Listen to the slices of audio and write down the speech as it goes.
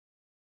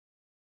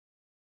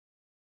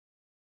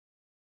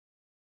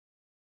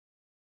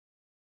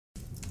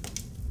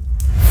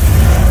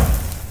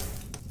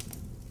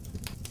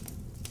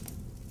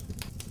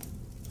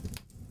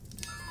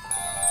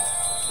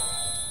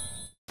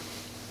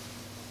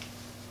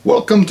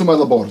Welcome to my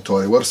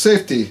laboratory where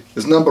safety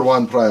is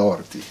 #1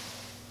 priority.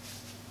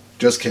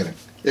 Just kidding.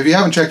 If you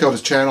haven't checked out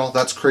his channel,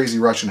 that's Crazy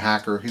Russian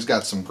Hacker. He's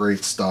got some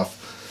great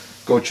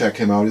stuff. Go check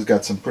him out. He's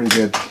got some pretty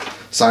good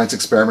science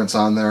experiments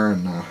on there,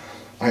 and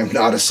I am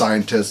not a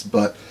scientist,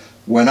 but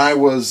when I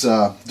was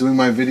doing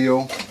my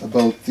video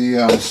about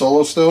the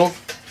Solo stove,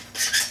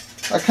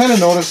 I kind of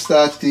noticed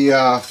that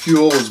the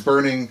fuel was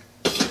burning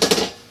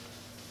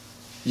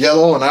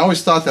yellow, and I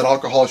always thought that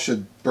alcohol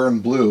should burn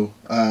blue.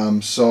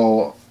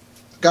 So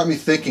it got me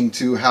thinking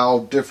to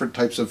how different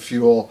types of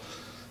fuel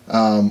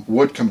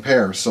would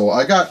compare. So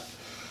I got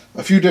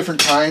a few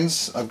different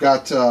kinds. I've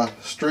got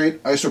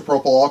straight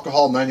isopropyl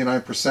alcohol,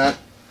 99%,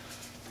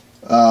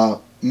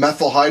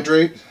 methyl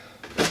hydrate,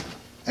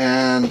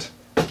 and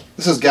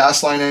this is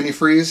Gasline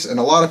antifreeze. And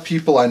a lot of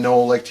people I know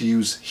like to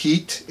use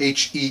HEET,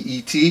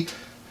 H-E-E-T,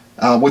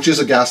 which is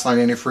a Gasline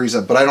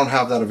antifreeze, but I don't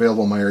have that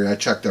available in my area. I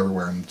checked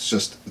everywhere, and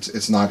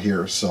it's not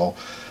here. So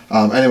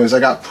anyways, I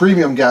got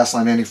premium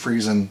Gasline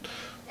antifreeze, and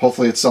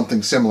hopefully it's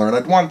something similar, and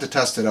I'd wanted to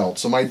test it out.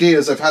 So my idea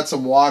is I've had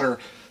some water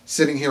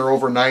sitting here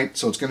overnight,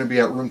 so it's going to be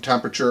at room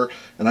temperature,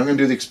 and I'm going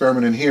to do the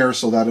experiment in here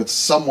so that it's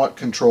somewhat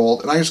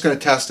controlled, and I'm just going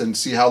to test it and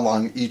see how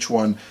long each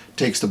one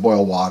takes to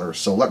boil water.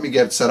 So let me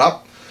get it set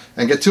up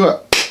and get to it.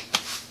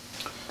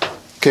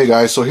 Okay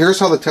guys, so here's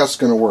how the test is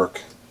going to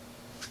work.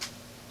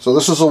 So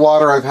this is the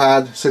water I've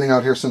had sitting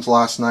out here since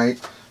last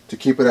night to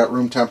keep it at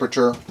room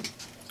temperature.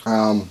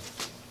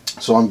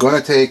 So I'm going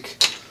to take,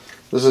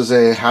 this is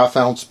a ½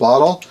 ounce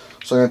bottle,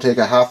 so I'm going to take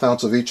a ½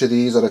 ounce of each of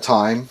these at a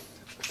time,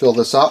 fill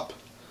this up,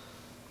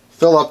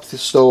 fill up the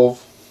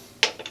stove.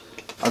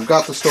 I've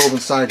got the stove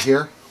inside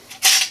here.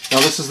 Now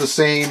this is the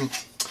same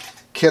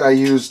kit I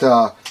used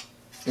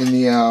in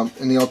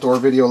the outdoor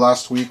video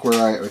last week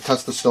where I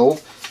tested the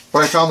stove, but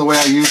I found the way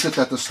I used it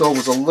that the stove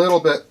was a little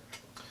bit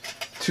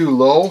too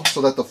low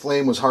so that the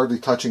flame was hardly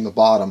touching the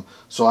bottom.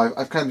 So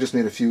I've kind of just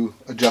made a few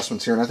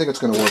adjustments here, and I think it's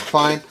going to work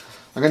fine.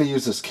 I'm going to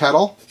use this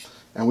kettle,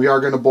 and we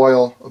are going to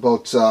boil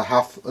about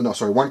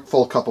 1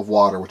 full cup of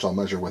water, which I'll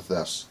measure with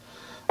this.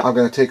 I'm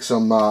going to take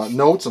some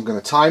notes. I'm going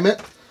to time it.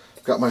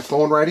 Got my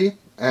phone ready,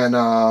 and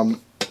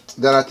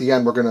then at the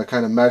end we're going to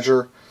kind of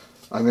measure.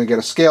 I'm going to get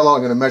a scale out.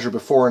 I'm going to measure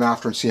before and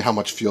after and see how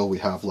much fuel we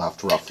have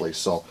left roughly.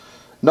 So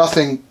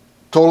nothing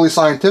totally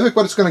scientific,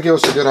 but it's going to give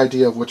us a good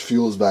idea of which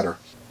fuel is better.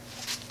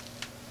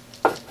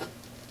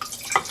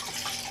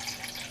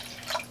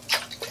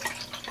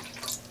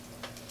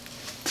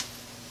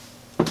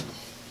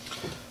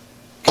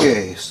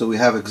 Okay, so we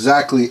have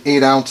exactly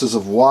 8 ounces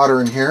of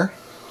water in here.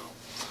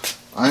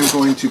 I'm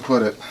going to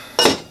put it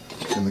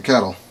in the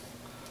kettle.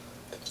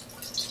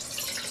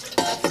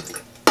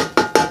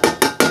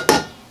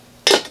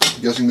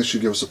 I'm guessing this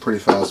should give us a pretty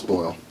fast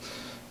boil.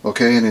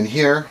 Okay, and in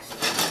here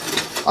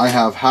I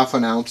have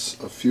 ½ ounce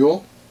of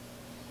fuel.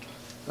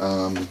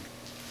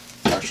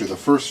 Actually, the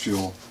first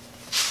fuel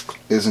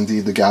is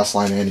indeed the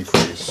Gasline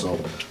antifreeze. So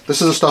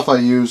this is the stuff I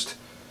used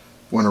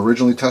when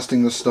originally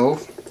testing the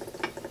stove.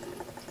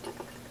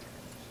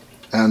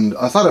 And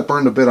I thought it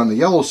burned a bit on the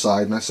yellow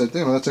side, and I said,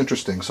 you know, that's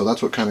interesting. So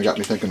that's what kind of got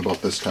me thinking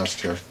about this test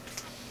here.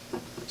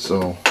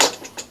 So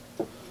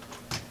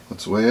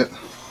let's weigh it.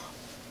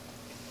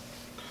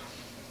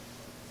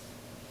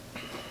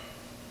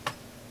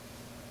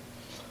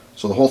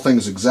 So the whole thing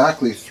is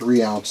exactly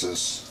 3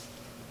 ounces.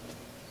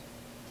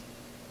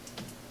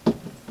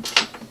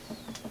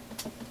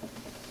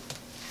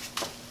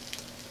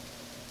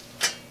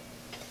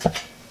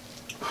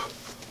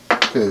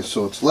 Okay,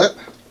 so it's lit.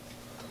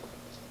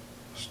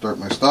 Start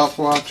my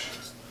stopwatch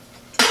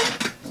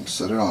and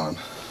set it on.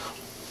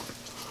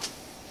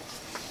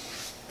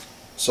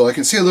 So I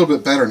can see a little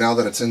bit better now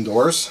that it's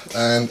indoors,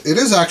 and it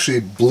is actually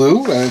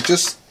blue, and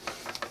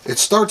it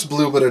starts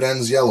blue but it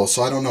ends yellow,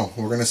 so I don't know.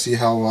 We're gonna see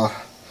how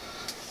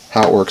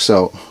it works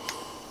out.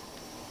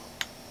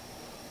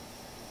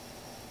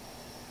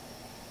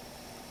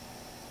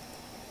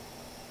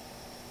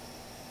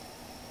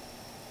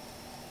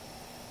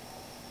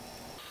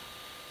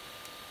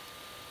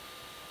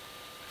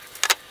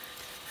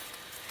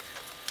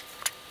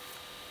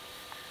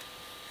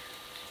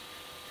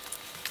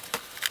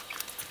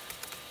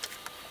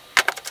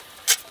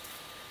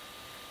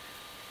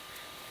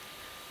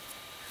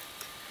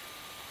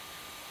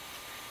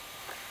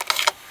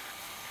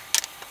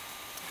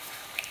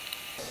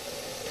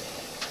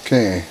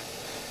 Okay,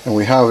 and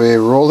we have a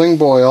rolling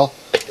boil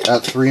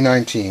at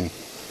 319.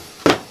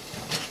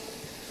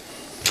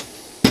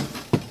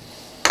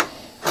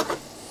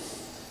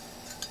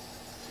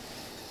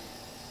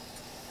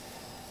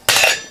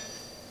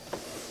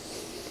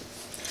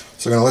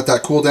 So I'm going to let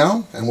that cool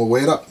down and we'll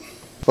weigh it up.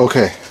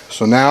 Okay,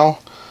 so now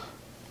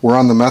we're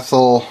on the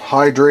methyl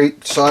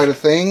hydrate side of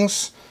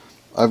things.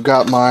 I've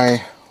got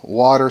my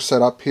water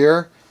set up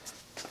here.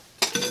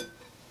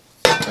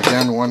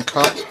 Again, 1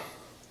 cup.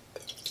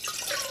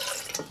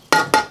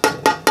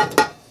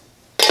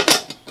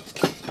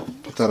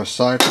 Put that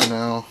aside for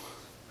now.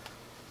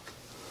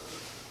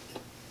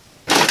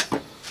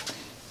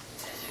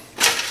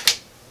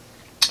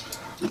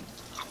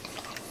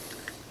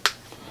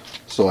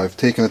 So so I've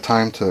taken the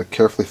time to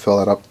carefully fill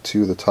that up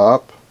to the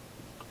top.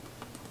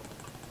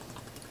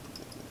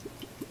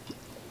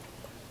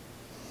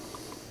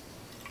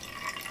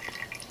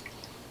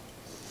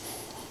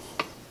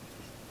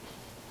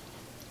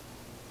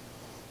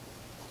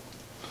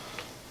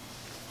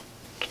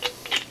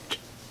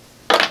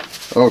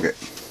 Okay,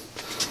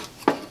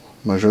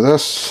 measure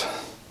this.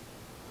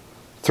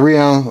 3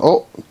 ounce,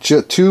 oh,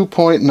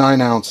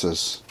 2.9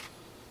 ounces.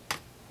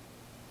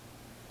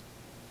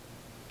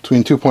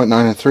 Between 2.9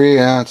 and 3,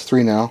 yeah, it's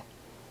 3 now.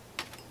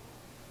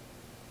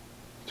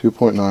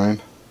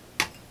 2.9.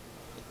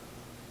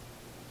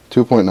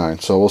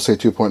 2.9, so we'll say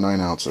 2.9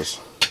 ounces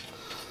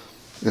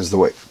is the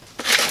weight.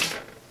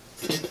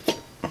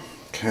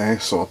 Okay,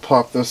 so I'll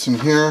pop this in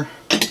here,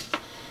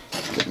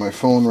 get my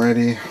phone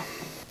ready.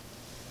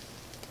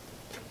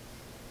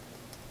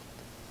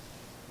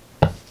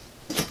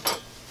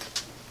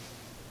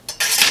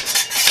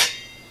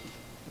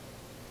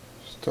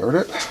 Start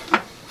it.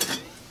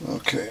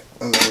 Okay,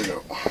 and there we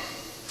go.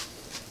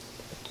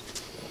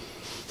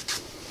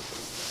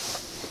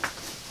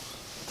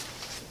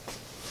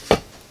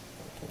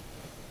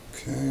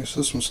 Okay, so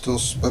this one's still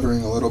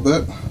sputtering a little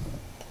bit.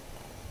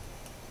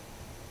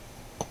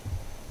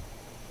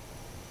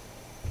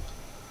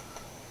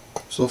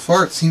 So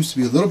far it seems to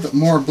be a little bit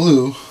more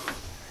blue,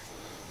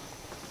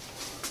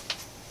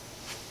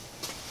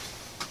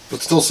 but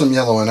still some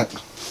yellow in it.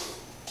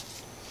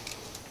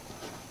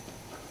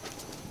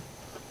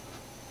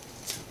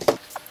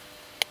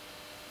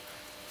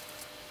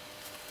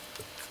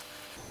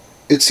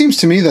 It seems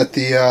to me that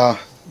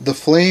the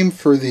flame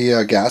for the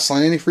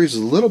Gasline antifreeze is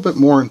a little bit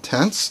more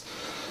intense.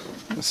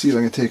 Let's see if I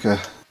can take a...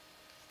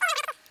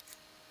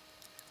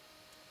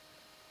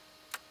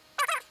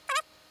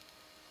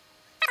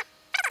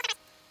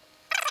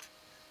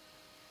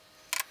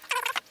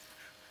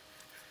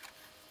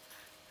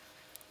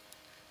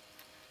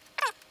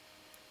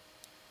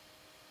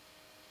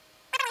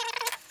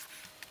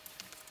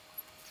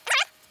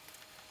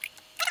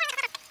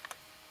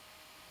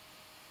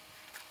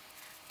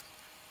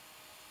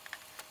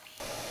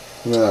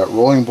 Look at that,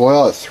 rolling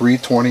boil at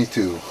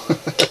 322.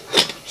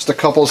 Just a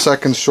couple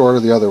seconds short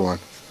of the other one.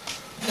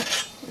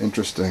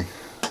 Interesting.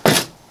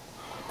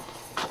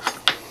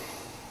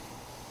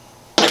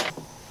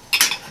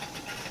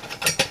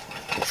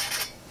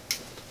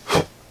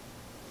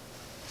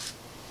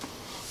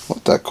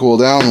 Let that cool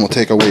down and we'll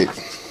take a weight.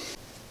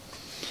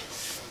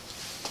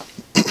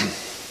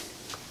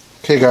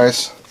 Okay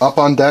guys, up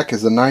on deck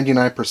is the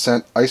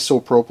 99%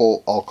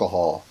 isopropyl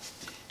alcohol.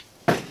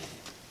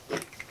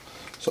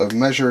 So I've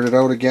measured it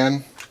out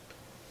again.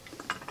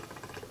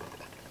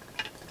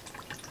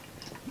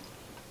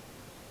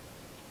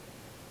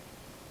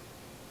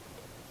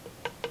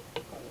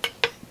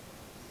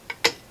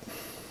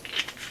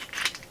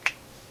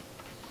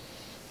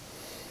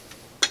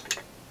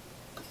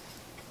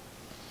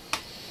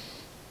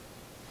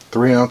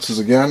 Three ounces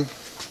again.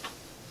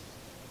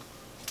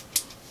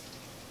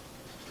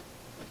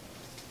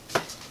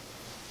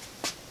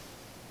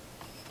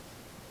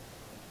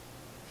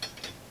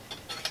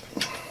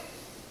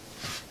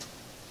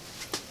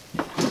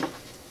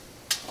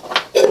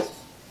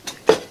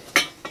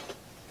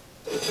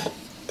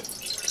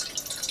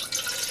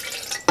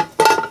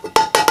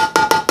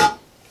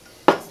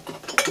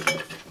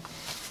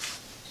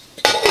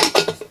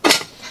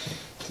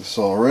 This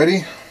all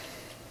ready.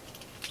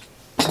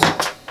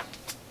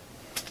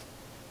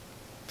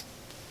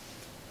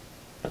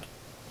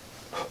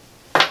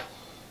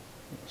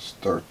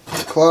 Start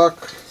the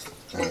clock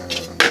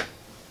and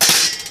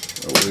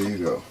away you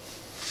go.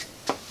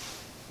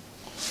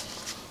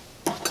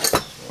 I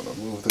want to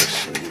move this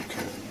so you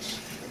can.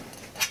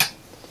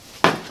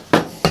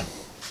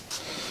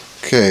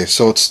 Okay,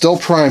 so it's still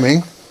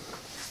priming.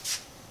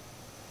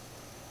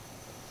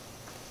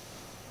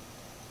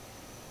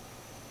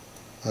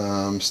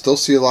 Still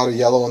see a lot of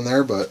yellow in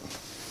there, but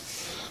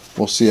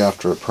we'll see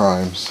after it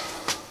primes.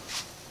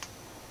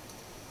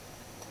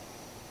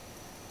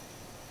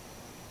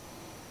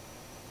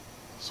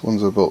 This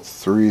one's about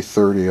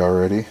 3:30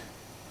 already.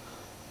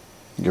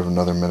 Give it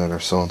another minute or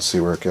so and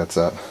see where it gets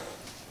at.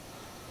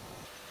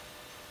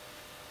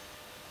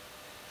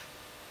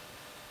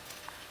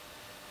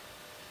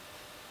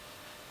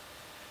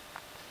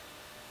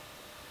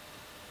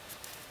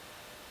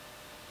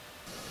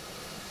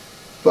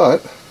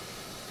 But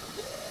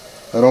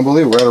I don't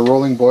believe we're at a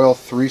rolling boil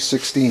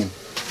 316.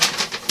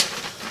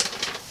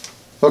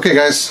 Okay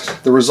guys,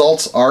 the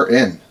results are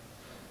in.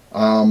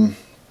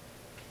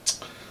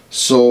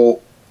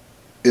 So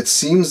it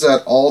seems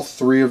that all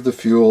three of the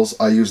fuels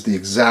I used the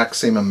exact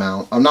same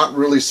amount. I'm not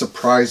really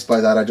surprised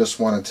by that, I just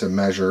wanted to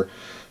measure.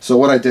 So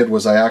what I did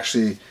was I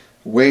actually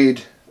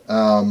weighed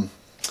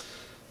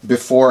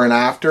before and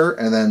after,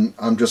 and then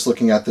I'm just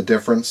looking at the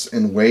difference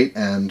in weight,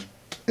 and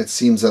it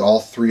seems that all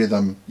three of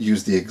them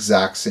use the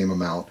exact same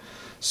amount.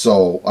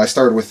 So I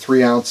started with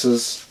 3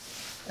 ounces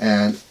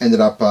and ended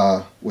up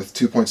with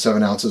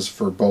 2.7 ounces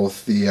for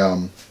both the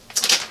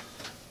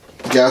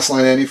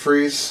Gasline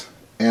antifreeze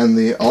and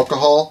the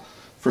alcohol.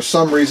 For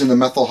some reason, the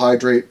methyl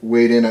hydrate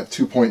weighed in at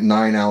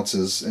 2.9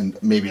 ounces, and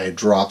maybe I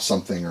dropped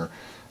something or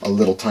a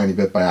little tiny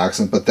bit by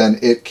accident, but then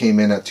it came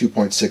in at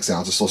 2.6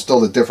 ounces. So still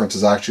the difference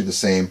is actually the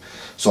same.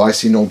 So I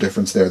see no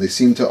difference there. They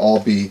seem to all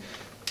be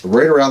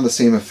right around the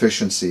same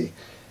efficiency.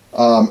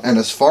 And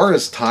as far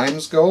as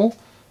times go,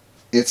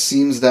 it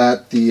seems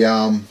that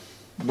the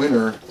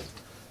winner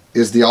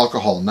is the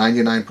alcohol,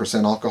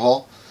 99%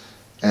 alcohol.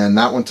 And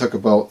that one took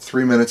about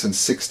 3 minutes and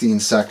 16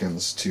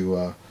 seconds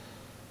to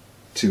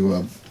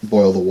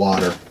boil the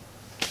water.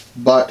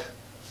 But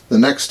the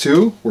next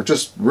two were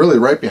just really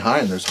right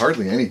behind. There's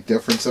hardly any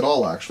difference at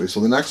all, actually. So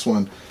the next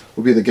one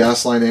will be the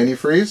Gasline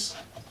antifreeze.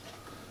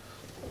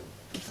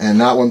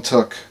 And that one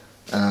took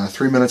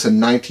 3 minutes and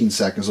 19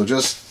 seconds, so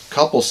just a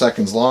couple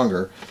seconds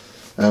longer.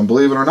 And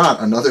believe it or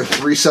not, another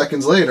 3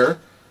 seconds later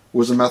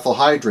was a methyl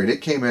hydrate.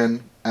 It came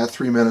in at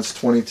 3 minutes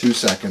 22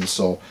 seconds.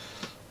 So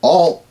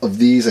all of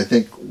these, I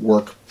think,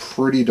 work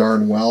pretty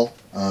darn well.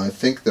 I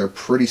think they're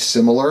pretty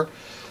similar.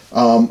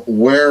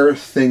 Where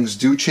things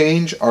do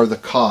change are the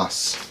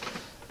costs.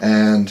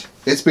 And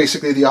it's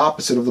basically the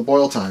opposite of the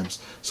boil times.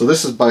 So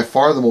this is by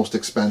far the most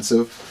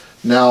expensive.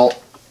 Now,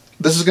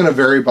 this is going to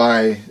vary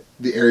by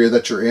the area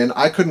that you're in.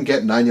 I couldn't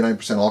get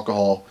 99%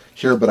 alcohol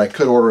here, but I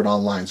could order it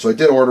online. So I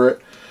did order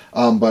it,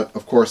 but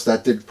of course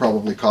that did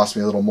probably cost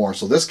me a little more.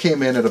 So this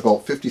came in at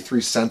about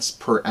 53 cents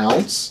per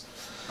ounce.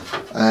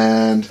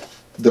 And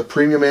the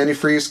premium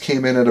antifreeze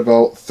came in at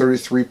about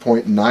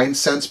 33.9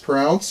 cents per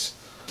ounce.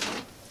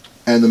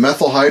 And the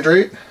methyl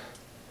hydrate,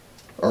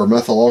 or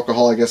methyl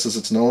alcohol I guess as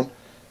it's known,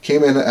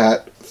 came in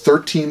at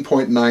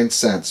 13.9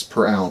 cents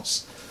per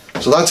ounce.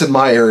 So that's in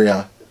my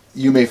area.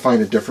 You may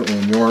find it differently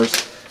in yours.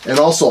 And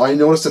also I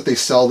noticed that they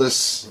sell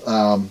this, you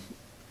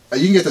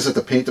can get this at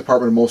the paint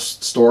department in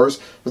most stores,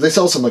 but they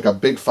sell some like a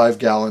big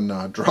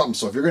 5-gallon drum.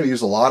 So if you're going to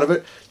use a lot of it,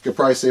 you could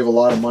probably save a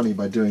lot of money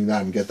by doing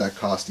that and get that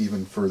cost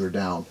even further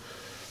down.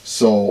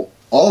 So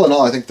all in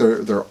all, I think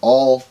they're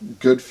all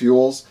good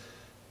fuels.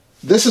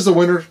 This is the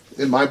winner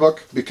in my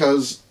book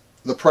because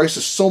the price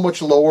is so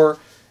much lower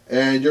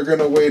and you're going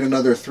to wait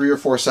another 3 or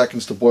 4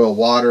 seconds to boil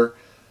water.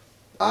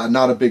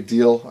 Not a big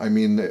deal. I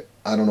mean,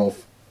 I don't know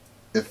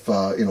if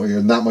you know, you're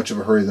in that much of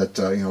a hurry that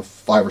you know,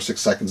 5 or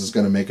 6 seconds is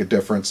going to make a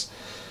difference.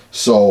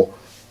 So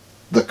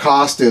the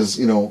cost is,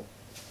 you know,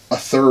 a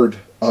third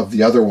of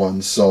the other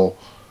ones, so,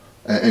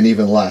 and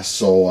even less.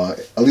 So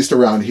at least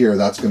around here,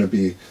 that's going to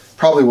be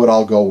probably what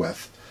I'll go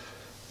with.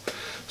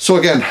 So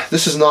again,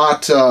 this is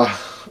not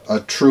a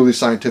truly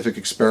scientific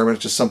experiment.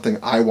 It's just something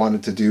I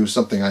wanted to do,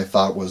 something I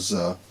thought was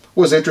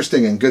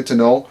interesting and good to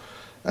know,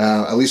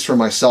 at least for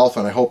myself,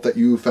 and I hope that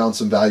you found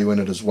some value in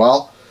it as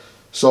well.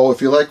 So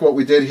if you like what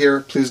we did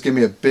here, please give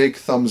me a big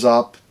thumbs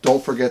up.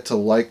 Don't forget to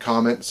like,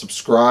 comment,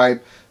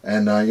 subscribe,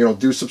 and you know,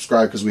 do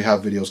subscribe because we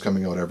have videos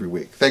coming out every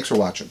week. Thanks for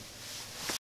watching.